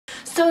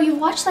So you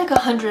watched like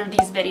 100 of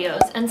these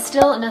videos and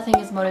still nothing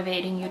is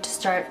motivating you to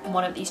start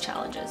one of these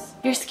challenges.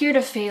 You're scared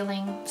of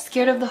failing,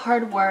 scared of the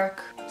hard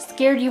work,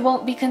 scared you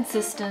won't be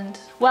consistent.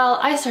 Well,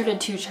 I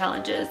started 2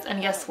 challenges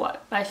and guess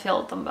what? I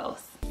failed them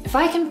both. If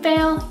I can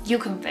fail, you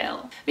can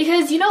fail.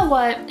 Because you know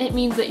what? It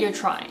means that you're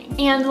trying.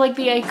 And like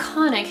the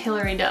iconic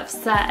Hilary Duff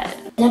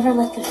said, never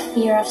let the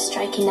fear of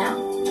striking out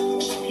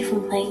keep you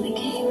from playing the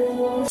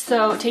game.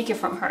 So take it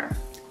from her.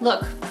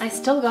 Look, I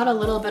still got a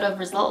little bit of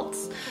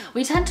results.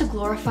 We tend to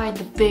glorify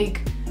the big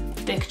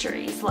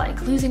victories,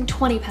 like losing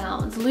 20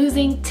 pounds,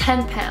 losing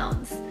 10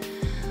 pounds.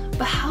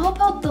 But how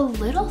about the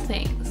little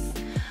things?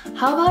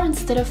 How about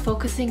instead of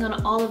focusing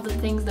on all of the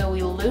things that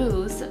we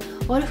lose,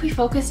 what if we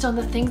focused on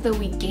the things that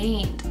we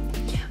gained?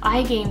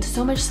 I gained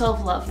so much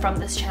self-love from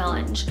this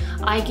challenge.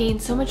 I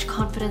gained so much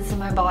confidence in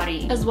my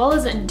body, as well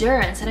as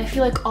endurance, and I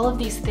feel like all of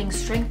these things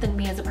strengthened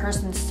me as a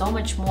person so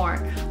much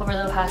more over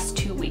the past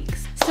 2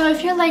 weeks. So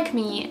if you're like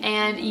me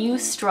and you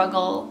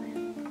struggle,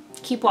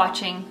 keep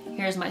watching.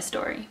 Here's my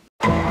story.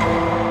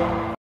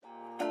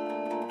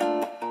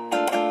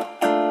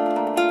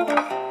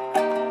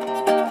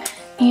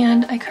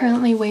 And I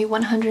currently weigh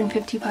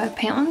 155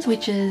 pounds,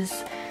 which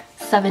is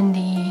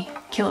 70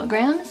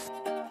 kilograms.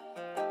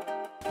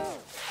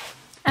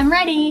 I'm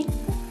ready!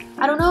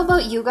 I don't know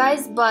about you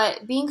guys,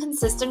 but being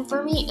consistent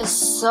for me is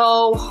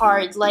so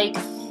hard. Like,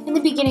 in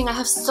the beginning, I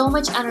have so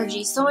much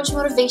energy, so much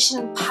motivation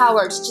and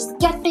power to just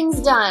get things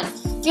done.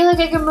 Feel like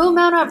I can move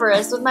Mount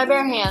Everest with my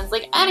bare hands,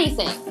 like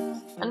anything.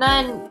 And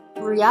then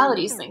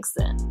reality sinks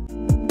in.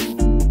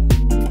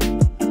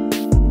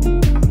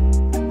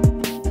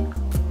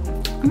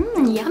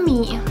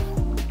 Yummy!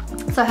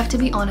 So I have to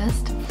be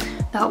honest,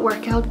 that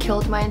workout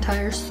killed my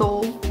entire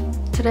soul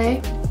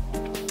today.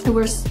 There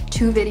was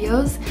 2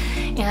 videos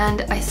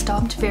and I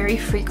stopped very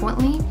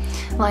frequently.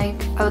 Like,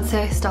 I would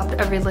say I stopped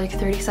every like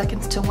 30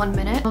 seconds to 1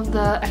 minute. Some of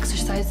the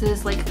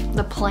exercises, like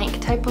the plank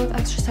type of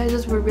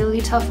exercises, were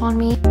really tough on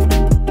me.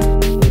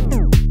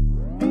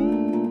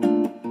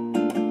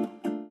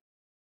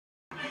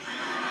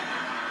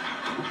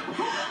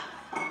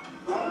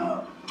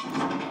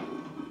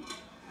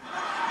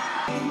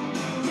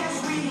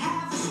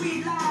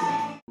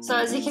 So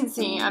as you can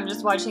see, I'm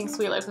just watching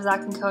Sweet Life of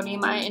Zach and Cody.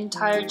 My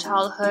entire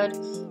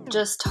childhood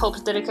just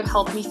hoped that it could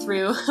help me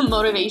through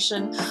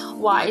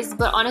motivation-wise.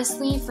 But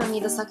honestly, for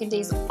me, the second day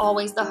is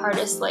always the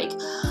hardest. Like,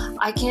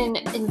 I can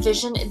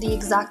envision the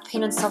exact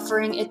pain and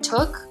suffering it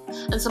took.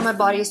 And so my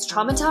body is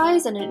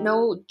traumatized and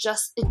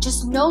it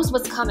just knows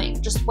what's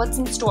coming, just what's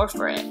in store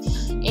for it.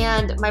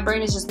 And my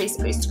brain is just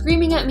basically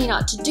screaming at me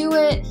not to do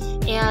it.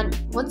 And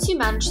once you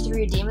manage through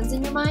your demons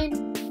in your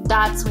mind,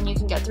 that's when you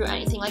can get through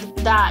anything. Like,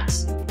 that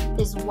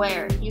is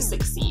where you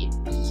succeed.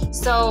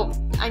 So,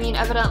 I mean,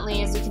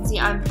 evidently, as you can see,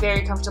 I'm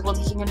very comfortable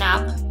taking a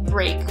nap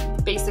break,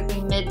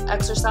 basically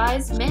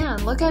mid-exercise.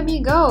 Man, look at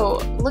me go.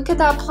 Look at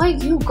that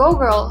plank. You go,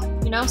 girl.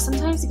 You know,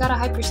 sometimes you gotta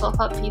hype yourself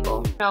up,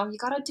 people. You know, you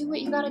gotta do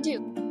what you gotta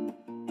do.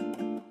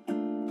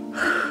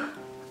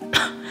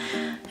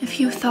 If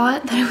you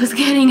thought that it was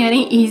getting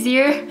any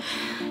easier,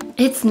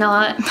 it's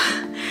not.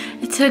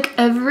 It took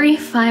every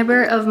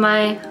fiber of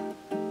my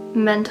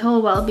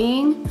mental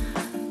well-being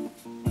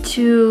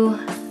to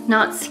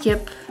not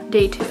skip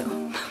day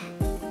 2.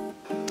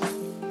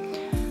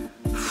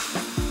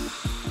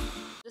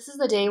 This is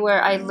the day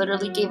where I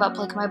literally gave up.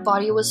 Like, my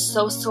body was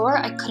so sore,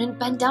 I couldn't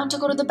bend down to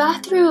go to the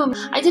bathroom.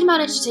 I did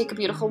manage to take a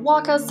beautiful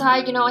walk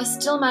outside, you know, I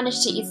still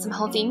managed to eat some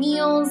healthy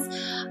meals,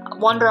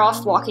 wander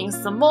off walking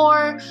some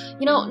more.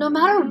 You know, no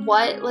matter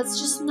what, let's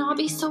just not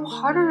be so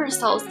hard on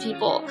ourselves,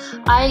 people.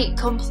 I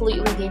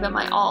completely gave it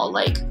my all.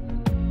 Like,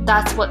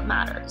 that's what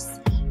matters.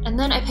 And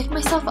then I picked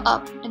myself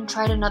up and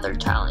tried another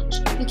challenge.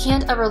 You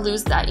can't ever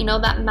lose that, you know,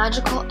 that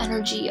magical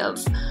energy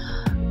of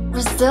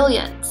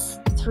resilience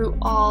through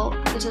all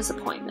the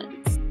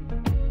disappointments.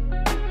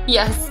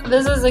 Yes,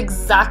 this is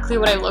exactly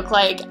what I look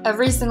like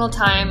every single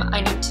time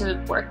I need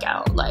to work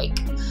out. Like,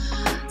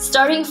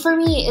 starting for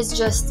me is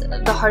just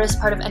the hardest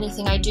part of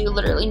anything I do,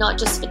 literally, not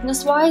just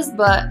fitness-wise,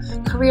 but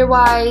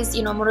career-wise,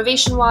 you know,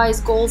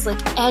 motivation-wise, goals,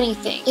 like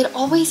anything. It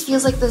always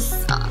feels like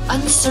this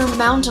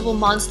unsurmountable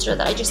monster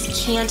that I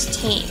just can't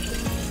tame.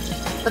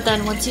 But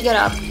then once you get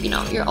up, you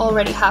know, you're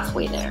already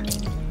halfway there.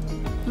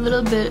 A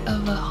little bit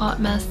of a hot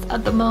mess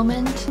at the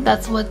moment.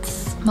 That's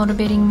what's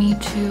motivating me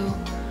to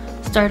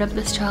start up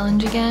this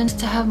challenge again,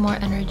 to have more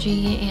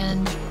energy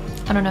and,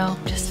 I don't know,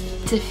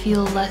 just to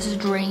feel less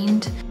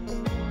drained.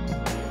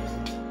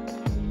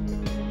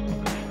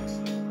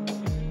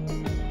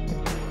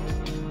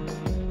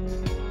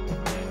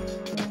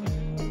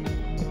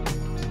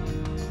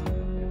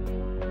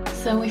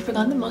 So we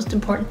forgot the most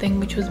important thing,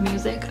 which was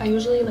music. I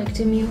usually like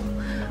to mute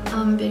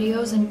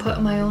videos and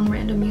put my own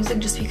random music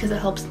just because it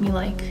helps me,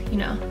 like, you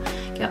know,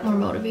 get more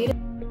motivated.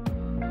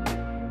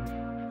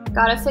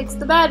 Gotta fix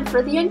the bed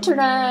for the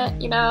internet,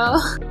 you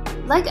know?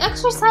 Like,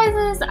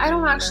 exercises, I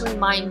don't actually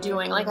mind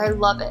doing. Like, I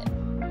love it.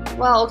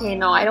 Well, okay,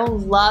 no, I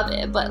don't love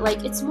it, but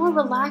like, it's more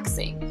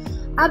relaxing.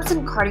 Abs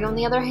and cardio, on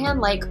the other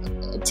hand, like,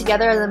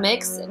 together as a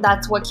mix,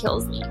 that's what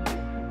kills me.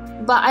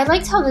 But I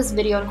liked how this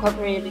video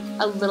incorporated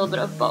a little bit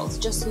of both,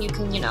 just so you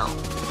can, you know,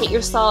 hate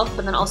yourself,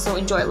 but then also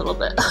enjoy a little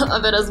bit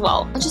of it as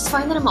well. I just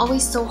find that I'm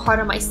always so hard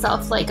on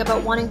myself, like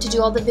about wanting to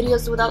do all the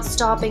videos without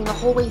stopping the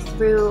whole way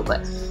through,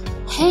 but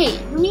hey,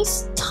 you need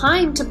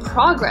time to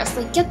progress,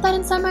 like get that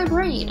inside my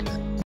brain.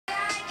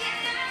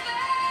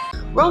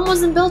 Rome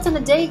wasn't built in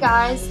a day,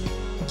 guys.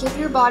 Give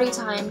your body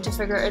time to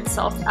figure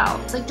itself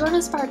out. Like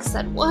Jordan Sparks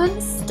said, one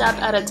step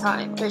at a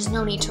time. There's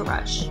no need to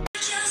rush.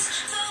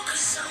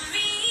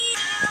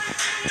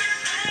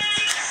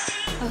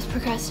 I was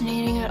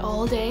procrastinating it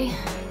all day,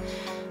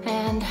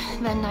 and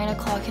then 9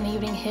 o'clock in the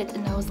evening hit,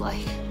 and I was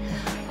like,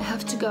 I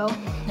have to go.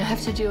 I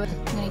have to do it.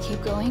 I'm gonna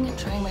keep going and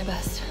trying my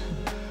best.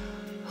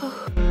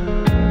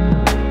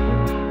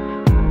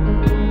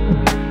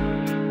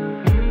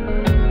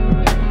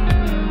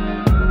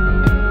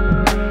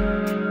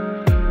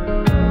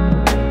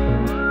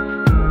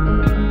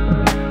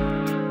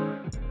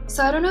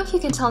 So I don't know if you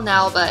can tell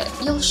now, but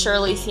you'll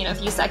surely see in a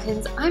few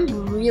seconds,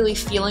 I'm really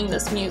feeling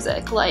this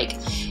music. Like,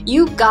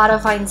 you gotta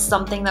find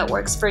something that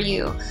works for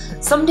you.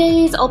 Some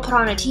days I'll put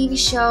on a TV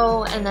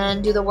show and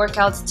then do the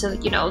workouts to,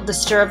 you know, the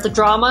stir of the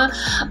drama.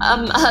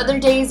 Other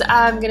days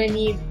I'm gonna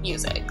need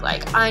music.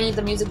 Like, I need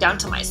the music down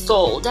to my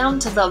soul, down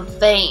to the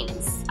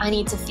veins. I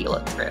need to feel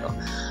it through.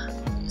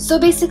 So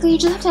basically, you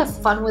just have to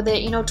have fun with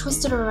it, you know,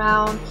 twist it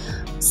around,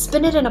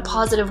 spin it in a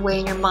positive way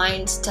in your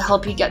mind to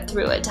help you get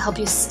through it, to help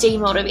you stay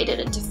motivated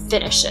and to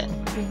finish it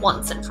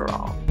once and for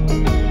all.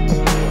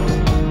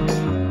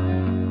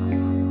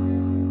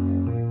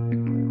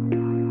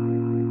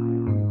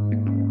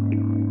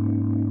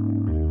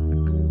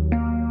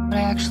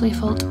 I actually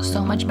felt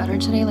so much better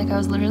today. Like, I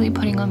was literally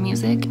putting on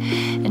music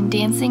and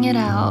dancing it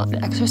out.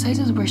 The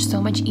exercises were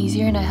so much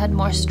easier and I had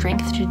more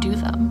strength to do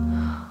them.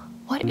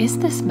 What is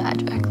this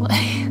magic?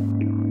 Like,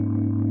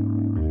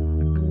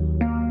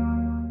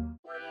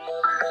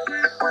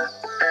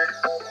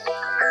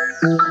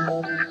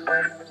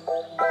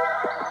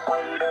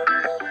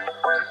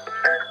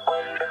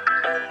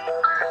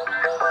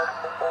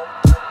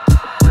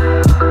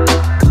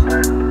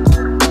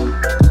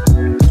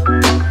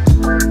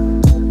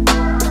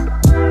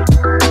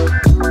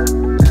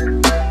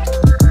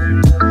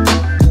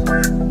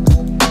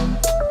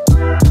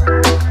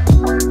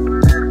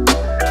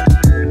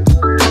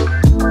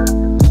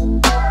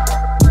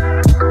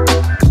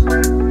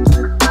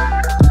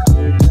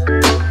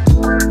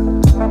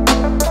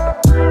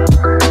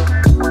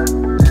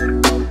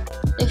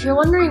 If you're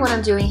wondering what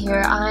I'm doing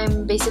here,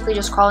 I'm basically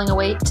just crawling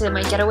away to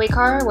my getaway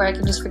car where I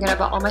can just forget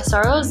about all my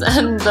sorrows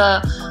and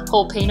the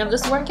whole pain of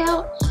this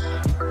workout.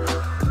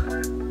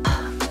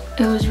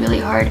 it was really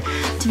hard.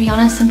 To be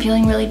honest, I'm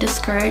feeling really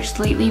discouraged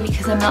lately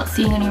because I'm not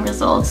seeing any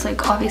results.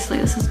 Like, obviously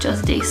this is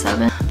just day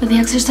 7, but the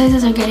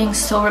exercises are getting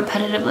so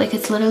repetitive. Like,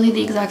 it's literally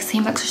the exact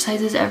same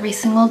exercises every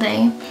single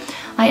day.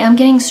 I am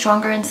getting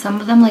stronger in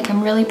some of them. Like,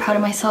 I'm really proud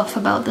of myself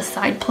about the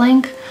side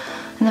plank.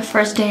 And the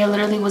first day I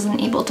literally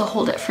wasn't able to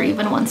hold it for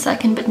even 1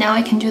 second, but now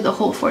I can do the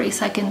whole 40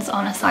 seconds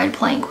on a side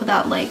plank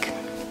without like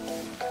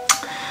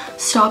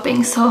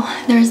stopping. So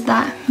there's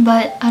that,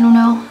 but I don't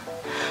know.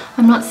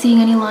 I'm not seeing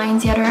any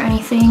lines yet or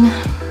anything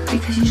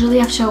because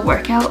usually after a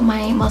workout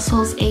my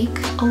muscles ache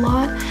a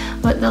lot,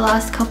 but the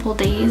last couple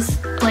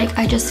days, like,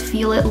 I just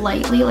feel it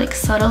lightly, like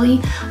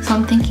subtly. So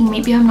I'm thinking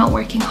maybe I'm not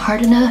working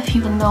hard enough,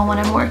 even though when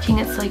I'm working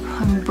it's like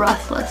I'm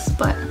breathless.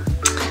 But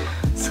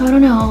so I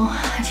don't know,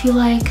 I feel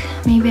like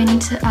maybe I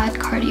need to add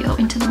cardio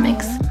into the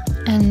mix.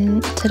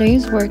 And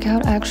today's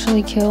workout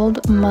actually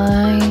killed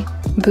my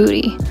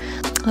booty.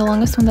 The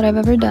longest one that I've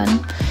ever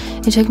done.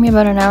 It took me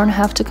about an hour and a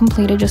half to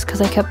complete it just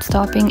because I kept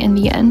stopping in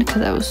the end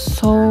because I was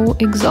so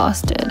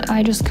exhausted.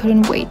 I just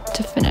couldn't wait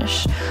to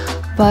finish.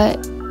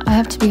 But I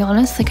have to be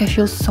honest, like, I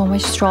feel so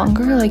much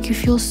stronger. Like, you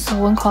feel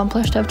so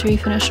accomplished after you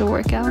finish a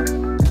workout.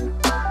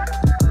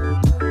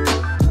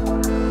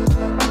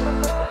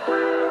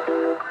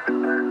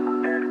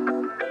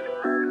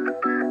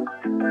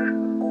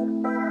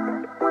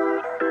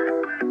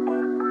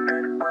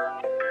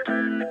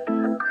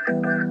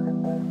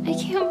 I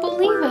can't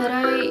believe it.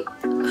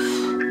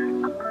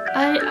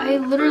 I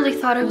literally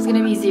thought it was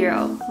gonna be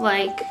 0,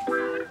 like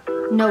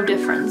no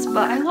difference,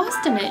 but I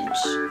lost an inch.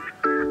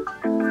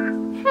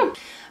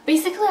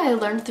 Basically, I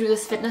learned through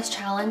this fitness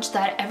challenge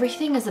that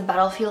everything is a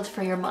battlefield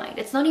for your mind.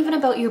 It's not even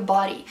about your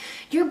body.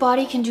 Your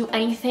body can do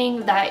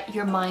anything that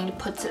your mind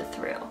puts it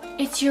through.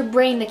 It's your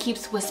brain that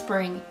keeps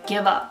whispering,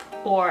 give up,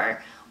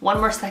 or 1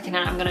 more second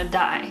and I'm gonna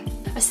die.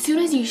 As soon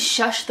as you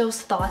shush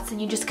those thoughts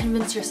and you just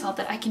convince yourself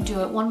that I can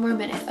do it, 1 more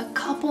minute, a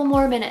couple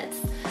more minutes,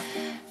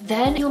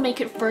 then you'll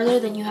make it further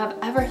than you have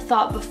ever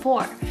thought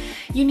before.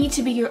 You need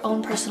to be your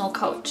own personal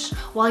coach.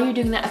 While you're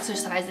doing the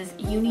exercises,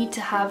 you need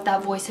to have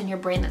that voice in your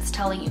brain that's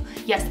telling you,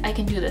 yes, I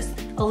can do this,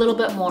 a little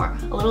bit more,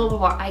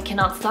 I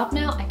cannot stop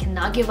now, I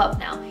cannot give up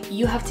now.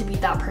 You have to be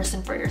that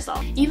person for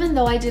yourself. Even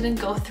though I didn't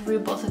go through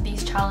both of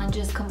these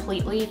challenges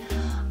completely,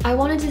 I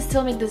wanted to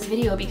still make this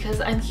video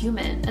because I'm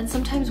human and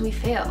sometimes we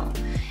fail.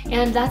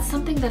 And that's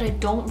something that I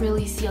don't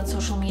really see on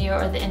social media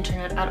or the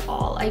internet at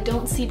all. I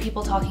don't see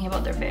people talking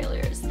about their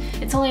failures.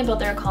 It's only about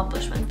their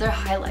accomplishments, their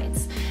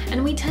highlights.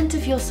 And we tend to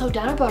feel so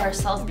down about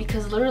ourselves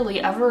because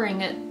literally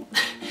everyone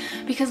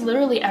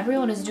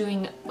is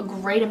doing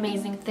great,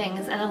 amazing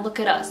things, and then look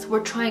at us.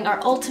 We're trying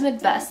our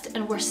ultimate best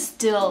and we're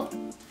still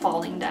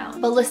falling down.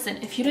 But listen,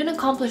 if you didn't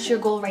accomplish your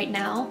goal right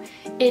now,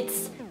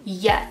 it's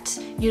yet.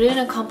 You didn't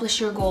accomplish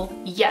your goal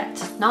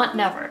yet, not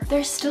never.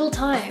 There's still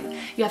time.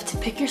 You have to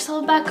pick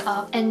yourself back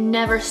up and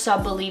never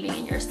stop believing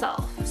in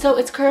yourself. So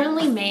it's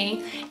currently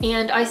May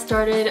and I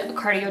started a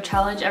cardio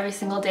challenge every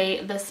single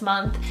day this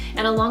month,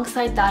 and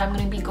alongside that I'm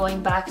going to be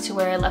going back to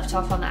where I left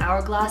off on the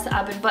Hourglass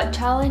ab and butt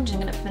challenge. I'm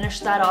going to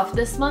finish that off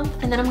this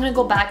month, and then I'm going to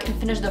go back and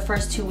finish the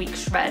first 2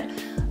 weeks shred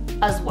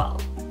as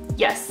well.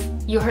 Yes,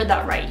 you heard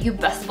that right. You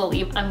best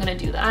believe I'm gonna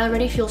do that. I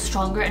already feel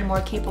stronger and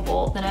more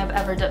capable than I've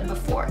ever done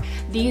before.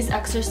 These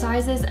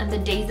exercises and the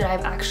days that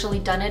I've actually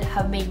done it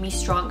have made me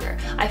stronger.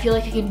 I feel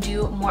like I can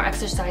do more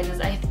exercises.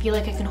 I feel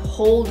like I can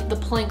hold the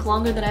plank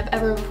longer than I've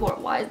ever before.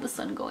 Why is the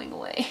sun going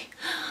away?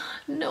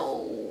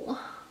 No.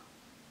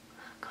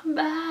 Come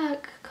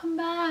back. Come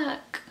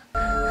back.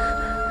 Come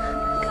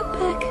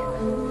back.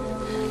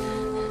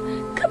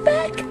 Come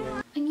back.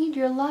 I need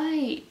your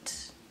light.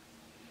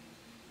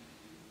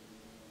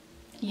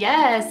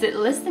 Yes, it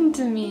listened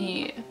to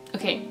me.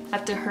 Okay, I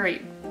have to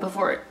hurry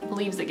before it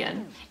leaves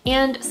again.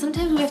 And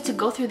sometimes we have to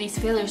go through these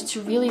failures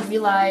to really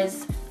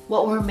realize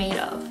what we're made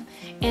of.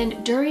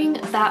 And during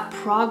that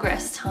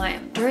progress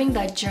time, during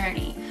that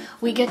journey,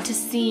 we get to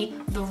see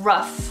the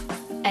rough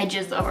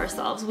edges of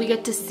ourselves. We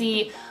get to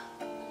see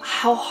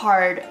how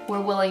hard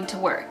we're willing to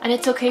work. And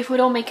it's okay if we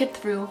don't make it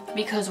through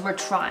because we're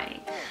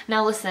trying.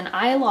 Now listen,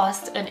 I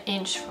lost an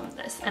inch from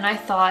this and I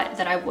thought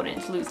that I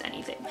wouldn't lose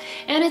anything.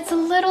 And it's a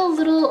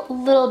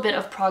little bit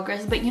of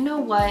progress, but you know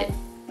what?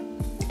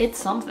 It's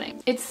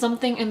something. It's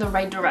something in the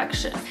right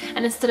direction.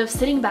 And instead of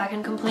sitting back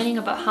and complaining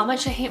about how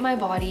much I hate my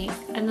body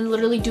and then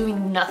literally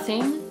doing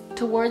nothing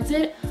towards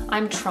it,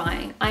 I'm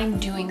trying, I'm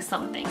doing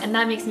something, and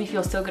that makes me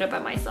feel so good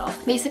about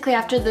myself. Basically,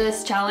 after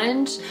this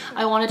challenge,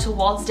 I wanted to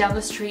waltz down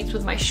the streets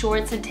with my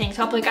shorts and tank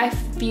top. Like, I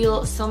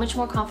feel so much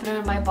more confident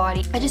in my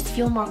body. I just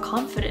feel more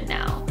confident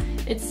now.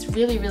 It's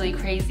really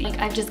crazy. Like,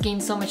 I've just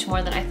gained so much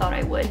more than I thought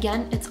I would.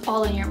 Again, it's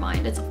all in your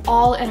mind. It's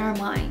all in our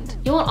mind.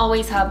 You won't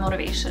always have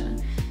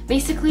motivation.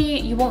 Basically,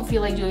 you won't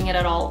feel like doing it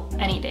at all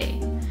any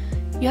day.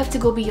 You have to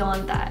go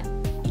beyond that.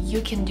 You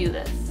can do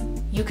this.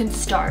 You can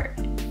start.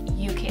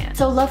 You can.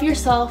 So love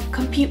yourself,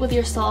 compete with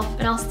yourself,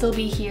 and I'll still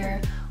be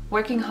here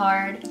working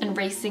hard and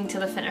racing to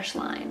the finish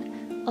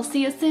line. I'll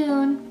see you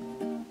soon.